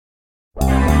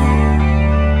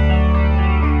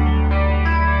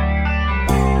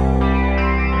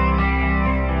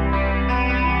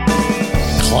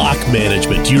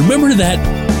management. Do you remember that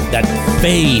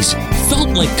phase? Felt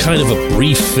like kind of a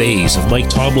brief phase of Mike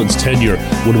Tomlin's tenure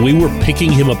when we were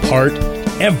picking him apart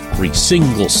every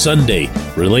single Sunday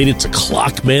related to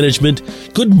clock management.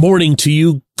 Good morning to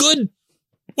you. Good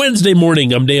Wednesday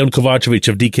morning. I'm Dejan Kovacevic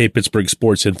of DK Pittsburgh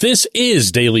Sports, and this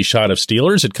is Daily Shot of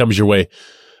Steelers. It comes your way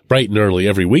bright and early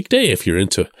every weekday. If you're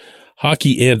into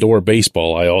hockey and or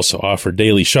baseball, I also offer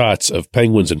daily shots of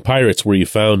Penguins and Pirates where you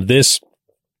found this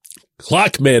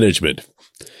clock management.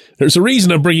 There's a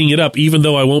reason I'm bringing it up, even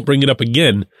though I won't bring it up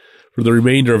again for the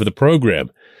remainder of the program.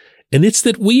 And it's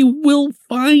that we will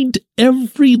find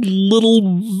every little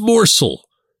morsel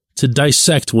to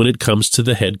dissect when it comes to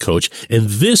the head coach. And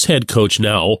this head coach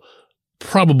now,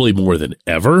 probably more than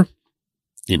ever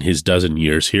in his dozen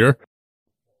years here.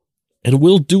 And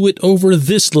we'll do it over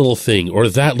this little thing or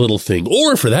that little thing,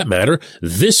 or for that matter,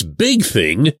 this big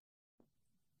thing,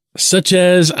 such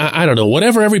as, I don't know,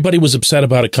 whatever everybody was upset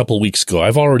about a couple weeks ago.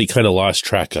 I've already kind of lost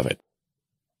track of it.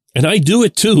 And I do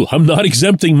it too. I'm not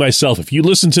exempting myself. If you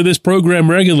listen to this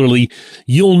program regularly,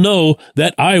 you'll know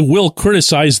that I will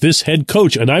criticize this head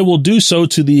coach, and I will do so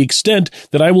to the extent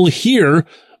that I will hear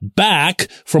back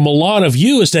from a lot of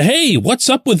you as to, hey, what's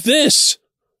up with this?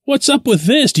 What's up with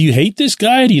this? Do you hate this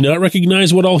guy? Do you not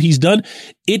recognize what all he's done?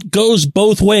 It goes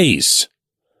both ways.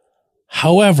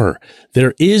 However,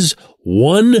 there is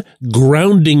one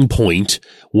grounding point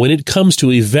when it comes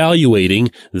to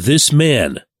evaluating this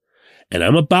man. And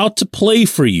I'm about to play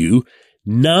for you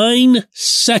 9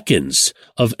 seconds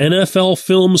of NFL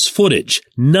Films footage,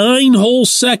 9 whole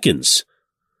seconds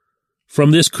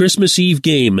from this Christmas Eve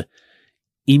game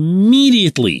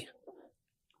immediately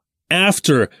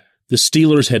after the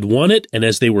Steelers had won it, and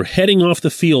as they were heading off the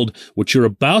field. What you're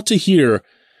about to hear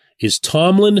is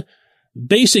Tomlin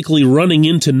basically running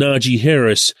into Najee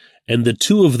Harris and the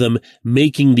two of them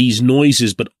making these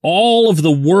noises, but all of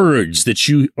the words that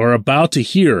you are about to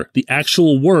hear, the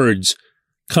actual words,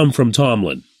 come from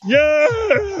Tomlin. Yeah!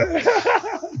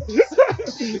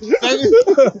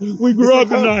 We grew up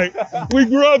tonight. We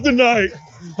grew up tonight.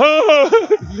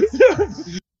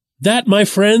 That, my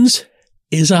friends,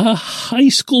 is a high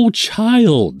school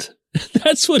child.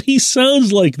 That's what he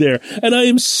sounds like there. And I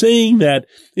am saying that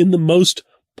in the most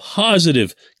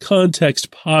positive context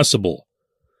possible,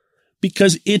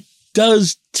 because it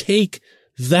does take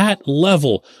that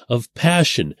level of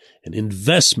passion and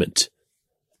investment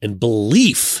and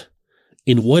belief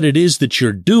in what it is that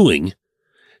you're doing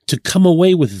to come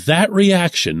away with that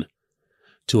reaction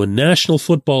to a National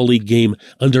Football League game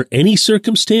under any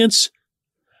circumstance.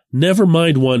 Never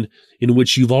mind one in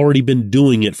which you've already been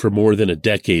doing it for more than a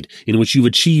decade, in which you've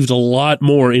achieved a lot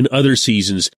more in other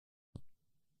seasons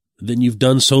than you've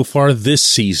done so far this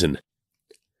season.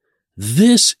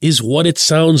 This is what it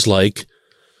sounds like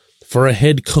for a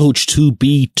head coach to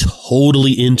be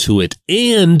totally into it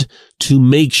and to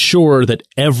make sure that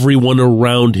everyone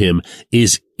around him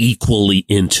is equally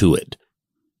into it.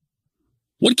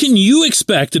 What can you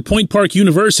expect at Point Park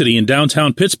University in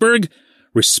downtown Pittsburgh?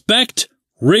 Respect,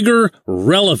 rigor,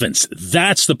 relevance.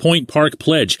 That's the Point Park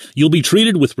Pledge. You'll be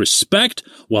treated with respect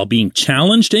while being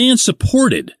challenged and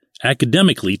supported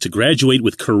academically to graduate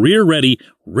with career-ready,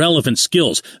 relevant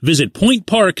skills. Visit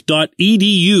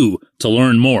pointpark.edu to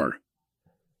learn more.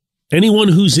 Anyone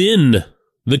who's in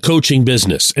the coaching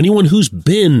business, anyone who's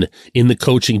been in the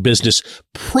coaching business,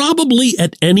 probably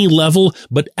at any level,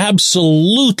 but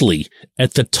absolutely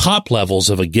at the top levels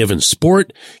of a given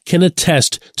sport, can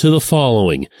attest to the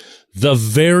following. The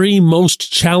very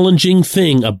most challenging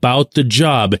thing about the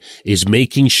job is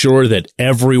making sure that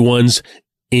everyone's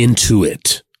into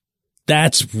it.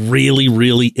 That's really,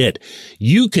 really it.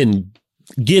 You can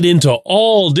get into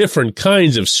all different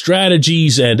kinds of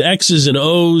strategies and X's and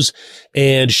O's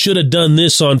and should have done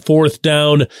this on fourth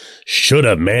down, should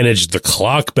have managed the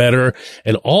clock better,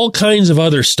 and all kinds of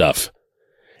other stuff.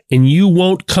 And you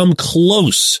won't come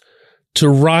close to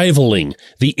rivaling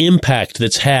the impact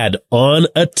that's had on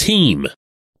a team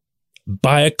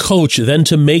by a coach than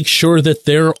to make sure that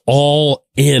they're all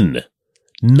in.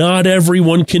 Not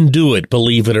everyone can do it,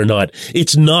 believe it or not.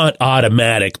 It's not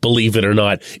automatic, believe it or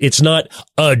not. It's not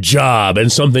a job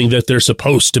and something that they're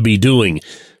supposed to be doing.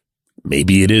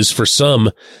 Maybe it is for some,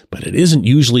 but it isn't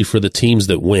usually for the teams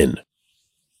that win.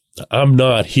 I'm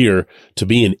not here to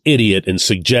be an idiot and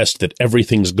suggest that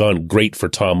everything's gone great for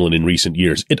Tomlin in recent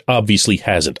years. It obviously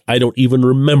hasn't. I don't even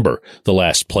remember the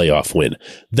last playoff win.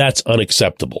 That's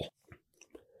unacceptable.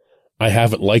 I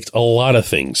haven't liked a lot of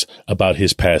things about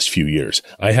his past few years.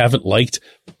 I haven't liked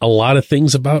a lot of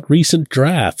things about recent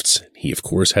drafts. He, of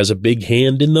course, has a big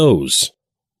hand in those.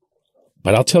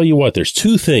 But I'll tell you what, there's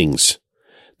two things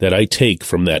that I take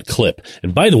from that clip.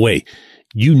 And by the way,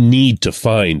 you need to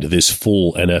find this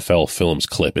full NFL Films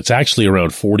clip. It's actually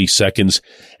around 40 seconds,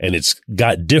 and it's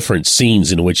got different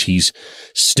scenes in which he's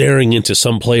staring into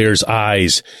some player's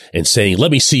eyes and saying,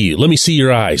 "Let me see you. Let me see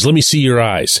your eyes. Let me see your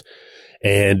eyes."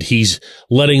 And he's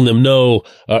letting them know,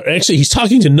 actually, he's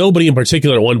talking to nobody in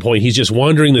particular at one point. He's just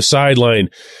wandering the sideline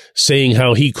saying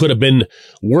how he could have been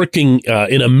working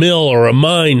in a mill or a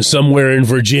mine somewhere in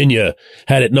Virginia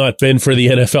had it not been for the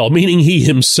NFL, meaning he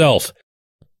himself.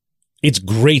 It's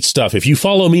great stuff. If you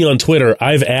follow me on Twitter,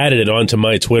 I've added it onto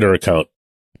my Twitter account.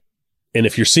 And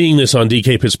if you're seeing this on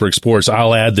DK Pittsburgh Sports,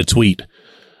 I'll add the tweet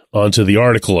onto the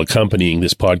article accompanying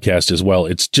this podcast as well.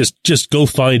 It's just go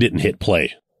find it and hit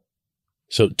play.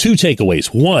 So 2 takeaways.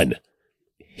 1,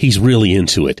 he's really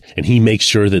into it, and he makes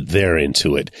sure that they're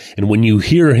into it. And when you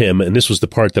hear him, and this was the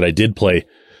part that I did play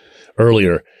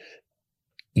earlier,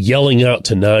 yelling out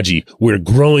to Najee, "We're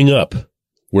growing up.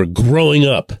 We're growing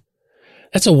up."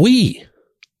 That's a we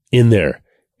in there.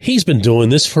 He's been doing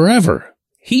this forever.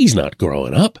 He's not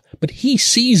growing up, but he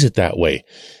sees it that way.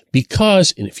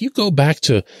 Because, and if you go back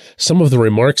to some of the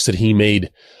remarks that he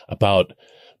made about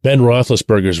Ben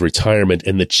Roethlisberger's retirement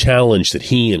and the challenge that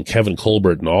he and Kevin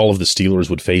Colbert and all of the Steelers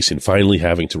would face in finally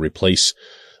having to replace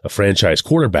a franchise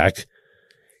quarterback,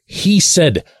 he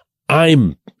said,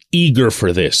 "I'm eager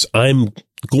for this. I'm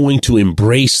going to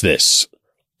embrace this.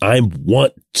 I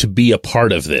want to be a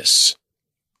part of this."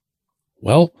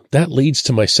 Well, that leads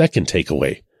to my second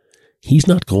takeaway. He's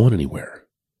not going anywhere.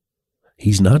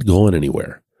 He's not going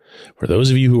anywhere. For those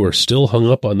of you who are still hung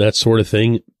up on that sort of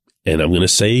thing, and I'm going to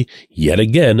say yet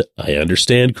again, I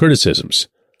understand criticisms.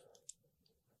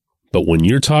 But when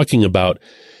you're talking about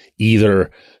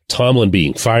either Tomlin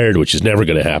being fired, which is never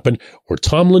going to happen, or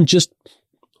Tomlin just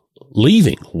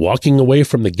leaving, walking away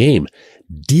from the game,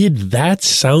 did that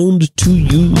sound to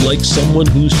you like someone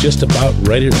who's just about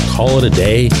ready to call it a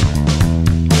day?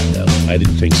 No, I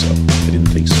didn't think so.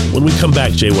 When we come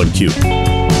back, J1Q.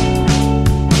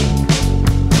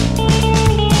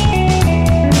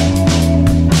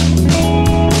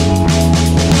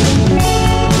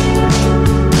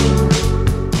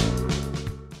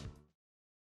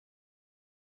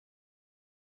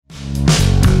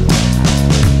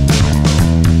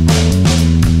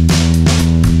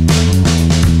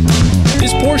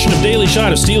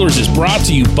 Shot of Steelers is brought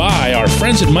to you by our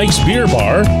friends at Mike's Beer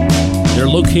Bar. They're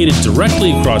located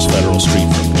directly across Federal Street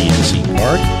from PNC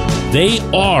Park. They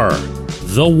are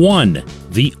the one,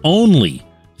 the only,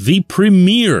 the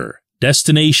premier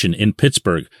destination in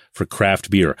Pittsburgh for craft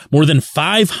beer. More than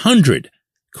 500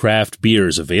 craft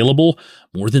beers available,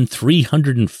 more than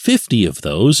 350 of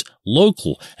those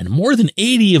local, and more than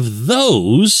 80 of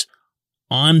those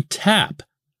on tap.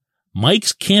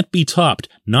 Mike's can't be topped,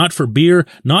 not for beer,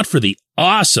 not for the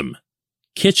awesome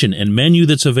kitchen and menu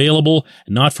that's available,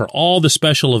 and not for all the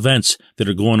special events that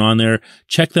are going on there.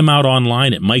 Check them out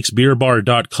online at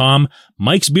mikesbeerbar.com.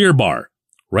 Mike's Beer Bar,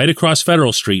 right across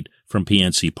Federal Street from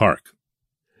PNC Park.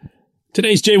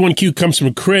 Today's J1Q comes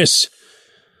from Chris,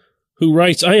 who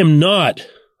writes, "I am not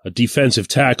a defensive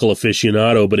tackle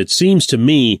aficionado, but it seems to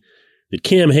me that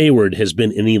Cam Hayward has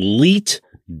been an elite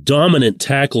dominant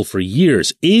tackle for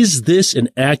years. Is this an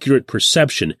accurate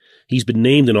perception? He's been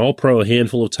named an All-Pro a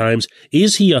handful of times.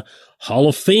 Is he a Hall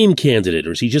of Fame candidate,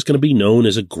 or is he just going to be known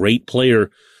as a great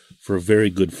player for a very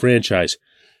good franchise?"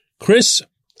 Chris,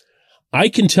 I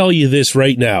can tell you this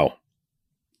right now,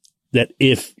 that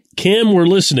if Cam were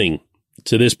listening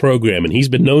to this program, and he's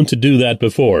been known to do that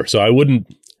before, so I wouldn't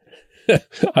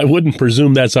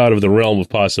presume that's out of the realm of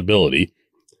possibility,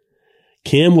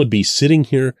 Cam would be sitting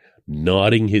here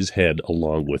nodding his head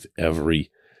along with every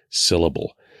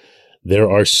syllable. There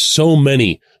are so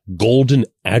many golden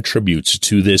attributes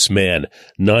to this man,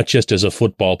 not just as a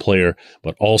football player,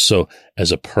 but also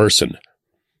as a person.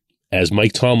 As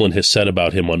Mike Tomlin has said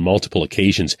about him on multiple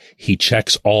occasions, he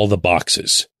checks all the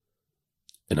boxes.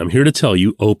 And I'm here to tell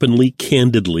you openly,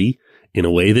 candidly, in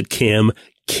a way that Cam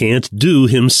can't do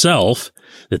himself,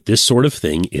 that this sort of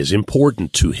thing is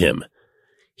important to him.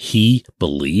 He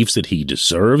believes that he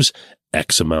deserves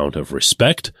X amount of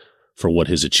respect for what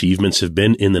his achievements have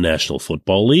been in the National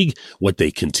Football League, what they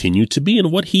continue to be,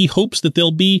 and what he hopes that they'll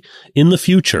be in the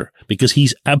future, because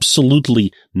he's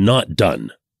absolutely not done.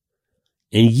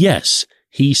 And yes,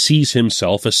 he sees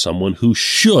himself as someone who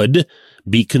should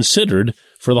be considered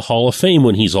for the Hall of Fame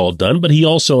when he's all done, but he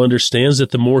also understands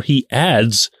that the more he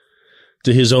adds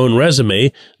to his own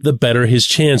resume, the better his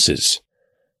chances.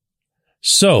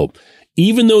 So,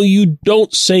 even though you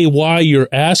don't say why you're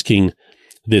asking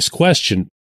this question,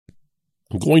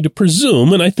 I'm going to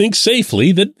presume, and I think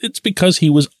safely, that it's because he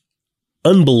was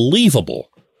unbelievable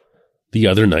the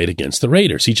other night against the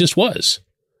Raiders. He just was.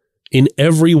 In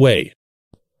every way.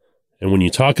 And when you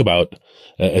talk about,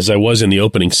 as I was in the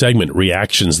opening segment,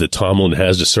 reactions that Tomlin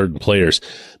has to certain players,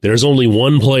 there's only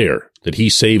one player that he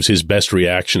saves his best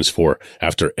reactions for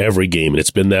after every game, and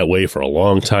it's been that way for a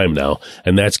long time now,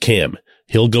 and that's Cam.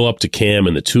 He'll go up to Cam,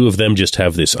 and the two of them just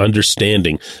have this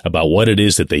understanding about what it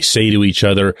is that they say to each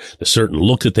other, the certain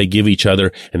look that they give each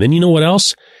other, and then you know what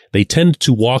else? They tend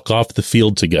to walk off the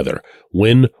field together,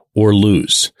 win or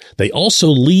lose. They also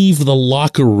leave the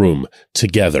locker room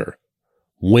together,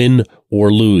 win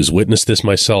or lose. Witnessed this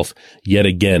myself yet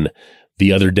again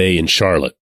the other day in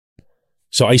Charlotte.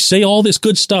 So I say all this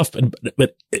good stuff,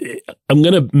 but I'm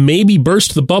going to maybe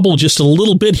burst the bubble just a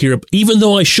little bit here, even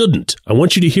though I shouldn't. I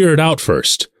want you to hear it out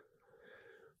first.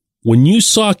 When you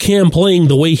saw Cam playing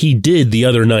the way he did the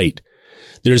other night,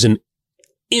 there's an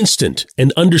instant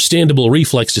and understandable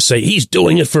reflex to say, he's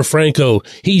doing it for Franco.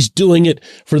 He's doing it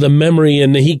for the memory,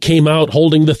 and he came out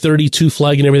holding the 32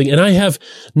 flag and everything. And I have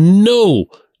no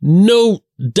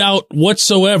doubt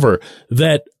whatsoever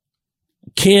that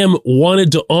Cam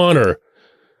wanted to honor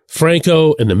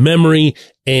Franco and the memory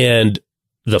and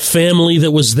the family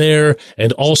that was there,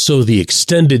 and also the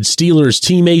extended Steelers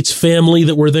teammates family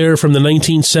that were there from the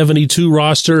 1972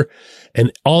 roster and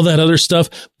all that other stuff.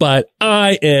 But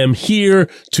I am here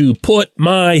to put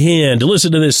my hand.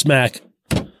 Listen to this smack.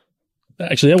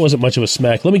 Actually, that wasn't much of a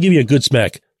smack. Let me give you a good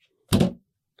smack.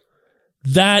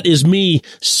 That is me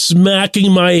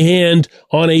smacking my hand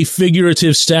on a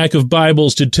figurative stack of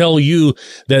Bibles to tell you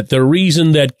that the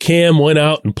reason that Cam went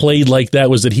out and played like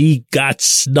that was that he got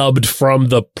snubbed from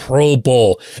the Pro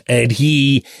Bowl, and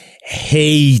he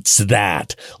hates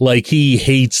that. Like, he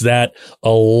hates that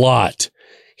a lot.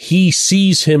 He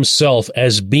sees himself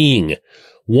as being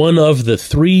one of the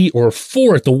 3 or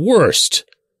 4 at the worst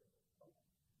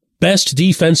best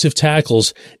defensive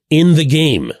tackles in the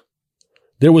game.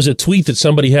 There was a tweet that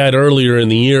somebody had earlier in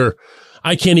the year.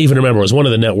 I can't even remember. It was one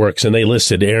of the networks, and they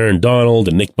listed Aaron Donald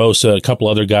and Nick Bosa, a couple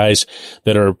other guys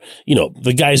that are,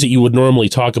 the guys that you would normally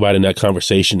talk about in that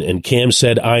conversation. And Cam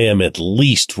said, I am at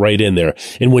least right in there.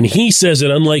 And when he says it,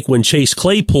 unlike when Chase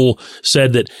Claypool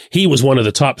said that he was one of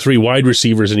the top 3 wide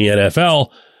receivers in the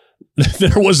NFL,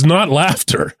 there was not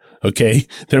laughter. Okay.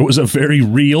 There was a very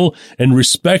real and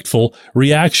respectful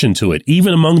reaction to it,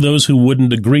 even among those who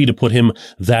wouldn't agree to put him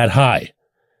that high.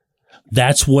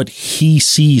 That's what he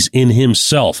sees in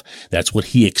himself. That's what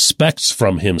he expects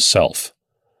from himself.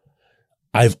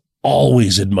 I've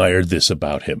always admired this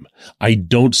about him. I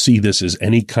don't see this as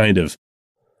any kind of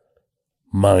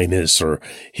minus or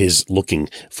his looking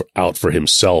out for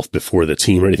himself before the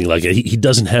team or anything like that. He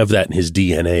doesn't have that in his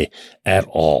DNA at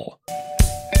all.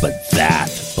 But that,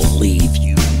 believe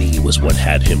you me, was what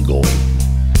had him going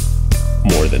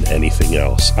more than anything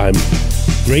else. I'm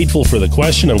grateful for the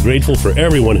question. I'm grateful for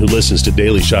everyone who listens to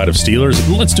Daily Shot of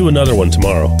Steelers. Let's do another one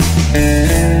tomorrow.